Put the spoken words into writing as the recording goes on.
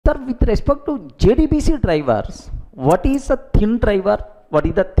Sir, with respect to JDBC drivers, what is a thin driver? What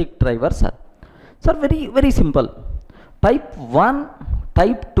is the thick driver, sir? Sir, very simple. Type 1,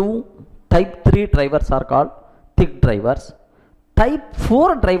 type 2, type 3 drivers are called thick drivers. Type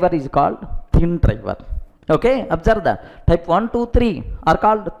 4 driver is called thin driver. Okay, observe that. Type 1, 2, 3 are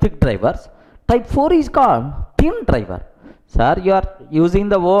called thick drivers. Type 4 is called thin driver. Sir, you are using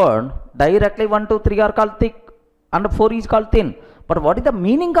the word directly 1, 2, 3 are called thick and 4 is called thin. But what is the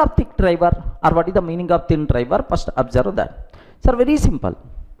meaning of thick driver or what is the meaning of thin driver? First observe that. Sir, very simple.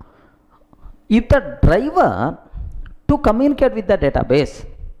 If the driver to communicate with the database,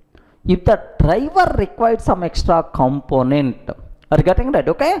 if the driver requires some extra component, are you getting that?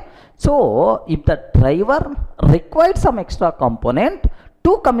 Okay. So if the driver requires some extra component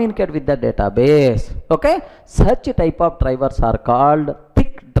to communicate with the database, okay, such type of drivers are called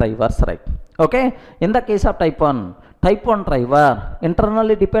thick drivers, right? Okay. In the case of type 1 driver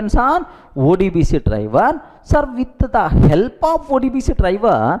internally depends on ODBC driver. Sir, with the help of ODBC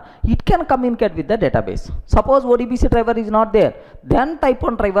driver, it can communicate with the database. Suppose ODBC driver is not there, then type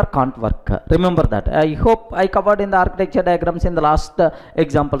 1 driver can't work. Remember that. I hope I covered in the architecture diagrams in the last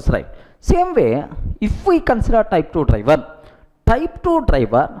examples, right? Same way, if we consider type 2 driver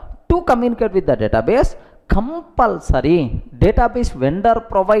to communicate with the database, compulsory database vendor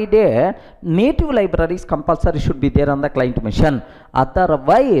provided native libraries compulsory should be there on the client machine,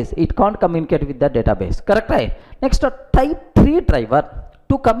 otherwise it can't communicate with the database. Correct, right? Next, type 3 driver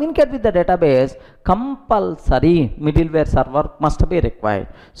to communicate with the database, compulsory middleware server must be required.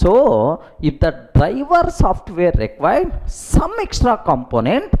 So if the driver software required some extra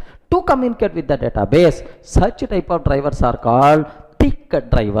component to communicate with the database, such type of drivers are called thick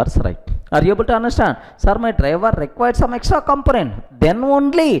drivers, right? Are you able to understand? Sir, my driver required some extra component, then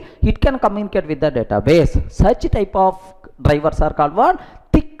only it can communicate with the database. Such type of drivers are called what?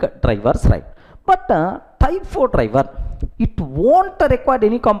 Thick drivers, right? But type 4 driver, it won't require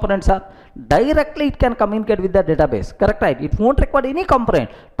any components, sir. Directly it can communicate with the database. Correct, right? It won't require any component.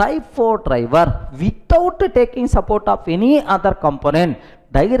 Type 4 driver, without taking support of any other component,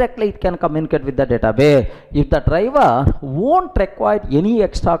 directly it can communicate with the database. If the driver won't require any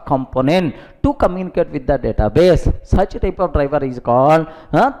extra component to communicate with the database, such type of driver is called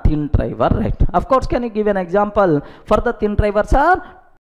a thin driver, right? Of course, can you give an example for the thin driver, sir?